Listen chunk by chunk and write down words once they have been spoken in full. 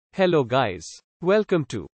Hello guys. Welcome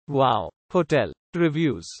to Wow Hotel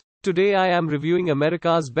Reviews. Today I am reviewing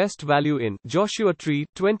America's best value in Joshua Tree,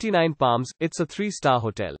 Twentynine Palms. It's a 3-star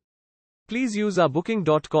hotel. Please use our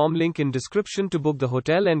booking.com link in description to book the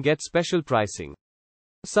hotel and get special pricing.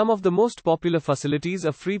 Some of the most popular facilities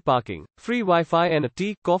are free parking, free Wi-Fi and a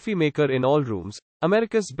tea, coffee maker in all rooms.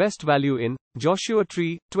 America's best value in Joshua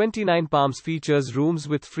Tree, Twentynine Palms features rooms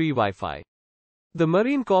with free Wi-Fi. The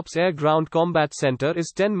Marine Corps Air Ground Combat Center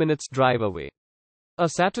is 10 minutes drive away. A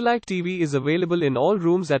satellite TV is available in all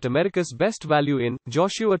rooms at America's best value in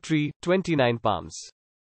Joshua Tree, Twentynine Palms.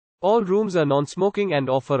 All rooms are non-smoking and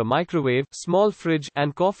offer a microwave, small fridge,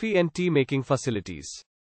 and coffee and tea making facilities.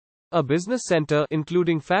 A business center,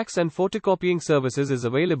 including fax and photocopying services, is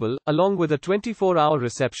available, along with a 24-hour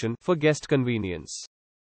reception for guest convenience.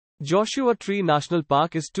 Joshua Tree National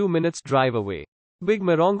Park is 2 minutes drive away. Big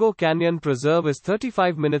Morongo Canyon Preserve is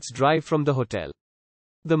 35 minutes drive from the hotel.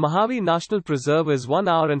 The Mojave National Preserve is 1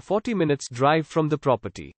 hour and 40 minutes drive from the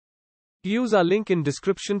property. Use our link in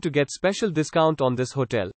description to get special discount on this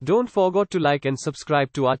hotel. Don't forget to like and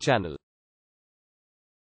subscribe to our channel.